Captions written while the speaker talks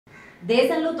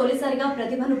దేశంలో తొలిసారిగా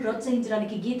ప్రతిభను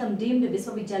ప్రోత్సహించడానికి గీతం డీమ్డ్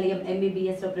విశ్వవిద్యాలయం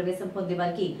ఎంబీబీఎస్ లో ప్రవేశం పొందే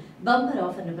వారికి బంపర్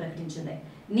ఆఫర్ను ప్రకటించింది.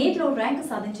 నీట్లో ర్యాంకు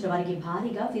సాధించిన వారికి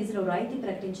భారీగా ఫీజులో రాయితీ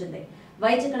ప్రకటించింది.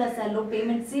 వైద్య కళాశాలలో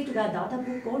పేమెంట్ సీటుగా దాదాపు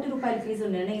 ₹1,00,00,000 ఫీజు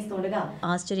నిర్ణయిస్తుండగా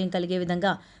ఆశ్చర్యం కలిగే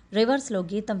విధంగా రివర్స్ లో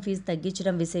గీతం ఫీజు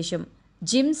తగ్గించడం విశేషం.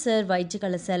 జిమ్ సర్ వైద్య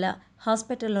కళాశాల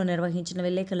హాస్పిటల్లో నిర్వహించిన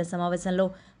విలేకరుల సమావేశంలో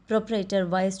proprietor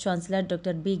vice chancellor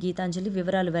doctor B Gitanjali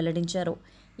వివరాలు వెల్లడించారు.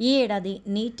 ఈ ఏడాది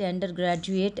నీట్ అండర్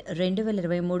గ్రాడ్యుయేట్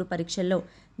 2023 పరీక్షల్లో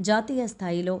జాతీయ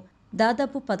స్థాయిలో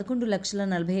దాదాపు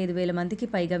 11,45,000 మందికి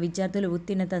పైగా విద్యార్థులు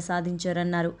ఉత్తీర్ణత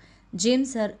సాధించారన్నారు. జిమ్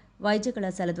సర్ వైద్య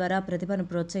కళాశాల ద్వారా ప్రతిభను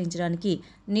ప్రోత్సహించడానికి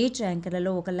నీట్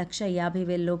ర్యాంకర్లలో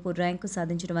 1,50,000 లోపు ర్యాంకు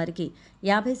సాధించిన వారికి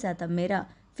 50% మేర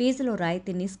ఫీజులో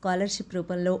రాయితీని స్కాలర్షిప్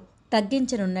రూపంలో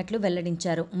తగ్గించనున్నట్లు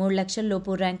వెల్లడించారు. 3 లక్షల లోపు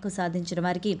ర్యాంకు సాధించిన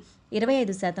వారికి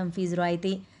 25% ఫీజు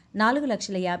రాయితీ,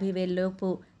 4,50,000 లోపు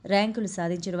ర్యాంకులు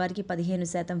సాధించిన వారికి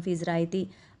 15% ఫీజు రాయితీ,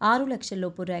 6 లక్షల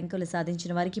లోపు ర్యాంకులు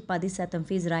సాధించిన వారికి 10%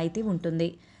 ఫీజు రాయితీ ఉంటుంది.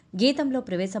 గీతంలో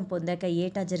ప్రవేశం పొందాక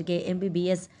ఏటా జరిగే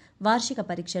ఎంబీబీఎస్ వార్షిక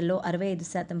పరీక్షల్లో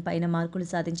 65% పైన మార్కులు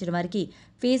సాధించిన వారికి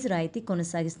ఫీజు రాయితీ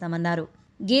కొనసాగిస్తామన్నారు.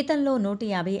 గీతంలో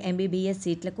 150 ఎంబీబీఎస్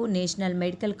సీట్లకు నేషనల్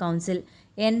మెడికల్ కౌన్సిల్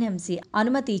ఎన్ఎంసీ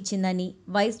అనుమతి ఇచ్చిందని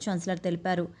వైస్ ఛాన్సలర్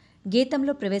తెలిపారు.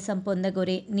 గీతంలో ప్రవేశం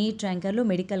పొందగోరే neat ర్యాంకర్లు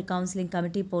medical counselling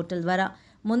committee portal ద్వారా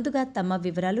ముందుగా తమ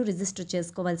వివరాలు రిజిస్టర్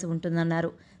చేసుకోవాల్సి ఉంటుందన్నారు.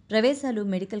 ప్రవేశాలు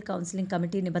మెడికల్ కౌన్సిలింగ్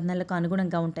కమిటీ నిబంధనలకు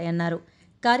అనుగుణంగా ఉంటాయన్నారు.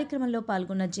 కార్యక్రమంలో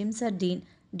పాల్గొన్న జిమ్సర్ డీన్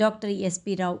డాక్టర్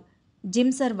ఎస్పీ రావు,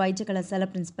 జిమ్సర్ వైద్య కళాశాల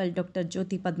ప్రిన్సిపల్ డాక్టర్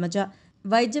జ్యోతి పద్మజ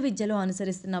వైద్య విద్యలో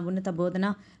అనుసరిస్తున్న ఉన్నత బోధన,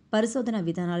 పరిశోధన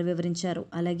విధానాలు వివరించారు.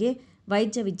 అలాగే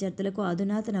వైద్య విద్యార్థులకు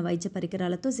అధునాతన వైద్య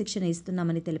పరికరాలతో శిక్షణ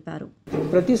ఇస్తున్నామని తెలిపారు.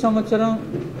 ప్రతి సంవత్సరం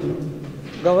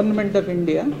government of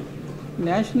India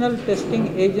national testing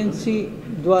agency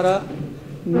ద్వారా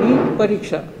నీట్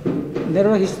పరీక్ష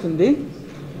నిర్వహిస్తుంది.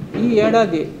 ఈ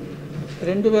ఏడాది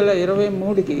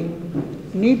 2023కి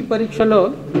నీట్ పరీక్షలో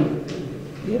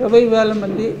 20,000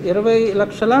 మంది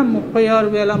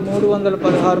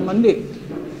 20,36,316 మంది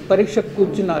పరీక్షకు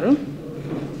కూర్చున్నారు.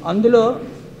 అందులో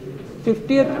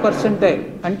 50th పర్సెంటైల్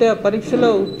అంటే ఆ పరీక్షలో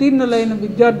ఉత్తీర్ణులైన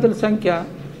విద్యార్థుల సంఖ్య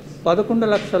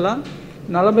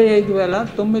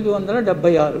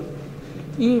 11,45,976.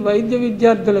 ఈ వైద్య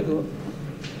విద్యార్థులకు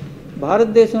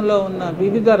భారతదేశంలో ఉన్న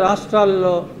వివిధ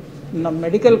రాష్ట్రాల్లో ఉన్న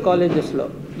మెడికల్ కాలేజెస్లో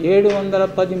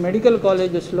 710 మెడికల్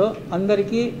కాలేజెస్లో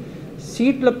అందరికీ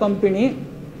సీట్ల పంపిణీ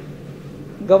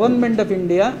government of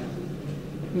India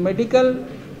medical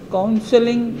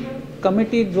counselling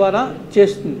committee ద్వారా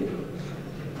చేస్తుంది.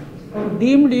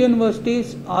 Deemed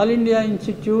universities, all India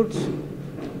institutes,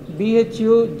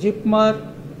 BHU, JIPMER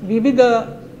వివిధ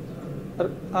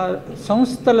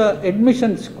సంస్థల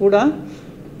అడ్మిషన్స్ కూడా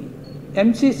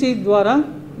ఎంసీసీ ద్వారా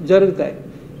జరుగుతాయి.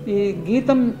 ఈ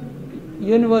గీతం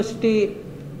యూనివర్సిటీ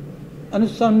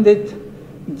అనుసంధిత్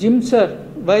జిమ్సర్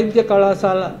వైద్య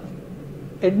కళాశాల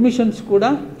అడ్మిషన్స్ కూడా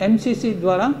ఎంసీసీ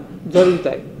ద్వారా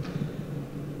జరుగుతాయి.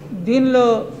 దీనిలో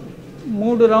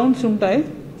 3 రౌండ్స్ ఉంటాయి.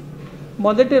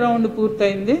 మొదటి రౌండ్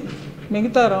పూర్తయింది,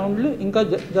 మిగతా రౌండ్లు ఇంకా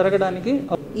జరగడానికి.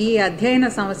 ఈ అధ్యయన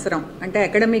సంవత్సరం అంటే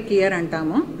అకాడమిక్ ఇయర్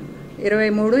అంటాము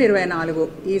 23-24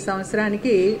 ఈ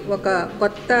సంవత్సరానికి ఒక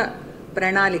కొత్త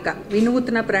ప్రణాళిక,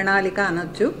 వినూత్న ప్రణాళిక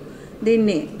అనొచ్చు,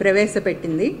 దీన్ని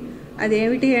ప్రవేశపెట్టింది.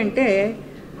 అదేమిటి అంటే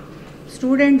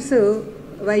స్టూడెంట్స్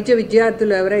వైద్య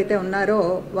విద్యార్థులు ఎవరైతే ఉన్నారో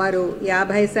వారు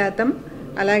 50%,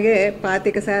 అలాగే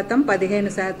 25%,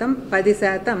 15%,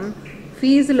 10%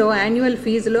 ఫీజులో యాన్యువల్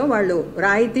ఫీజులో వాళ్ళు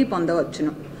రాయితీ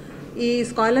పొందవచ్చును. ఈ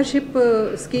స్కాలర్షిప్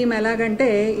స్కీమ్ ఎలాగంటే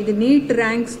ఇది నీట్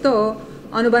ర్యాంక్స్తో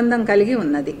అనుబంధం కలిగి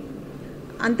ఉన్నది.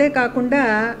 అంతేకాకుండా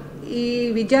ఈ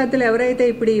విద్యార్థులు ఎవరైతే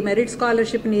ఇప్పుడు ఈ మెరిట్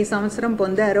స్కాలర్షిప్ని ఈ సంవత్సరం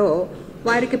పొందారో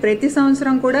వారికి ప్రతి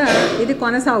సంవత్సరం కూడా ఇది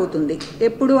కొనసాగుతుంది.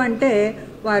 ఎప్పుడు అంటే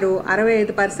వారు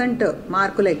 65%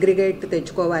 మార్కులు అగ్రిగేట్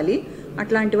తెచ్చుకోవాలి.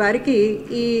 అట్లాంటి వారికి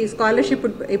ఈ స్కాలర్షిప్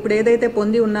ఇప్పుడు ఏదైతే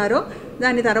పొంది ఉన్నారో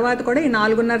దాని తర్వాత కూడా ఈ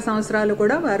 4.5 సంవత్సరాలు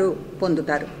కూడా వారు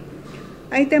పొందుతారు.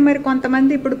 అయితే మరి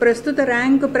కొంతమంది ఇప్పుడు ప్రస్తుత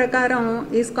ర్యాంకు ప్రకారం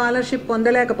ఈ స్కాలర్షిప్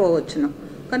పొందలేకపోవచ్చును.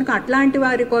 కనుక అట్లాంటి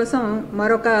వారి కోసం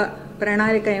మరొక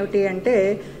ప్రణాళిక ఏమిటి అంటే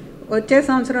వచ్చే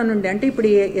సంవత్సరం నుండి అంటే ఇప్పుడు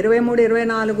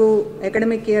 23-24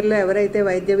 అకాడమిక్ ఇయర్లో ఎవరైతే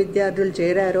వైద్య విద్యార్థులు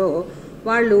చేరారో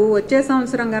వాళ్ళు వచ్చే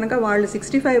సంవత్సరం కనుక వాళ్ళు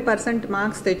 65%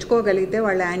 మార్క్స్ తెచ్చుకోగలిగితే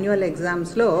వాళ్ళ యాన్యువల్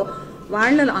ఎగ్జామ్స్లో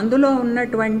వాళ్ళ అందులో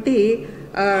ఉన్నటువంటి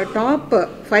టాప్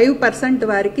 5%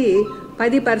 వారికి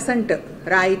 10%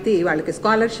 రాయితీ వాళ్ళకి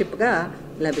స్కాలర్షిప్గా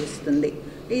లభిస్తుంది.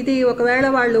 ఇది ఒకవేళ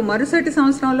వాళ్ళు మరుసటి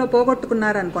సంవత్సరంలో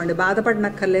పోగొట్టుకున్నారనుకోండి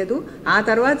బాధపడనక్కర్లేదు, ఆ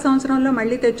తర్వాత సంవత్సరంలో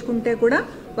మళ్ళీ తెచ్చుకుంటే కూడా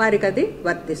వారికి అది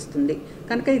వర్తిస్తుంది.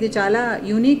 కనుక ఇది చాలా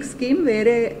యూనిక్ స్కీమ్,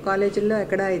 వేరే కాలేజీల్లో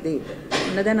ఎక్కడ ఇది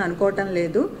ఉన్నదని అనుకోవటం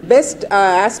లేదు. Best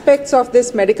aspects of this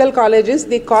medical college is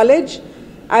the college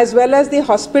as well as the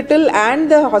hospital, and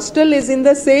the hostel is in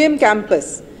the same campus.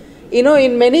 You know,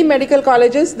 in many medical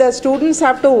colleges the students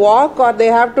have to walk or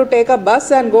they have to take a bus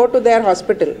and go to their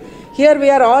hospital. Here we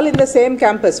are all in the same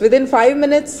campus. Within 5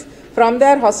 minutes from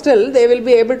their hostel they will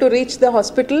be able to reach the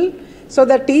hospital. So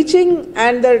the teaching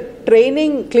and the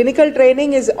training, clinical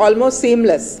training, is almost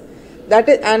seamless. That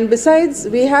is, and besides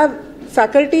we have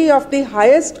faculty of the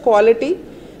highest quality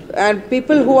and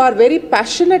people who are very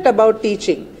passionate about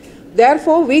teaching.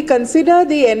 Therefore we consider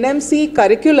the NMC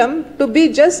curriculum to be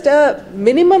just a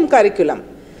minimum curriculum.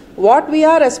 What we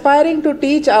are aspiring to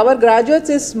teach our graduates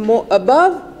is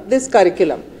above this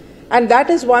curriculum, and that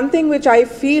is one thing which I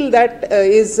feel that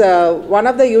is one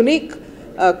of the unique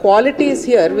qualities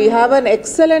here. We have an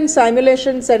excellent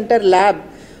simulation center lab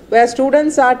where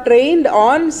students are trained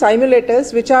on simulators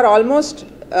which are almost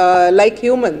like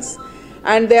humans,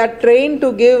 and they are trained to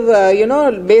give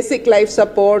basic life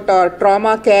support or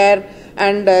trauma care,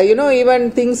 and even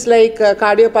things like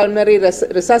cardiopulmonary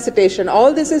resuscitation.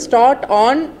 All this is taught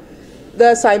on the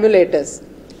simulators.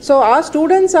 So our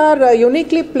students are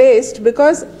uniquely placed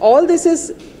because all this is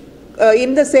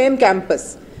in the same campus.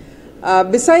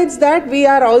 Besides that, we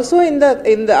are also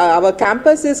our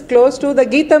campus is close to the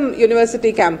Geetham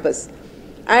University campus,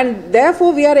 and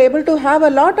therefore we are able to have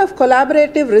a lot of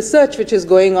collaborative research which is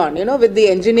going on, with the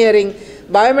engineering.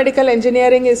 Biomedical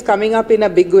engineering is coming up in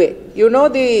a big way.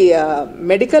 The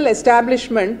medical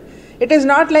establishment, it is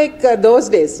not like those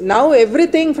days. Now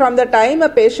everything from the time a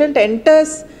patient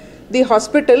enters the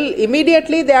hospital,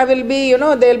 immediately there will be,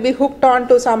 they'll be hooked on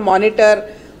to some monitor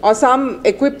or some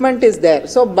equipment is there.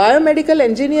 So biomedical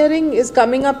engineering is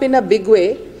coming up in a big way,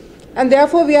 and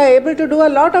therefore we are able to do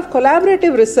a lot of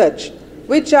collaborative research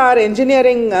which our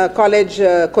engineering college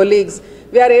colleagues,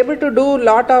 we are able to do a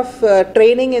lot of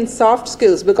training in soft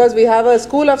skills because we have a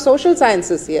school of social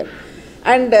sciences here,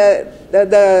 and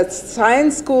the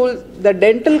science school, the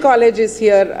dental college is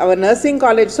here, our nursing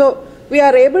college. So we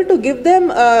are able to give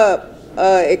them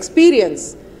experience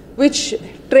which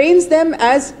trains them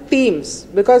as teams,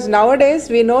 because nowadays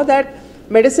we know that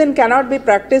medicine cannot be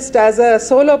practiced as a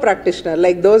solo practitioner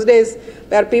like those days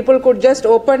where people could just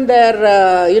open their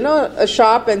a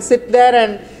shop and sit there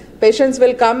and patients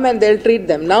will come and they'll treat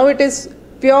them. Now it is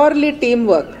purely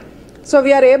teamwork. So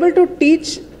we are able to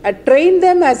teach and train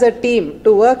them as a team,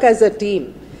 to work as a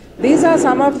team. These are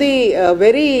some of the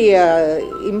very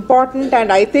important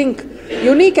and I think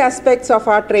unique aspects of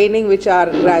our training which our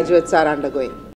graduates are undergoing.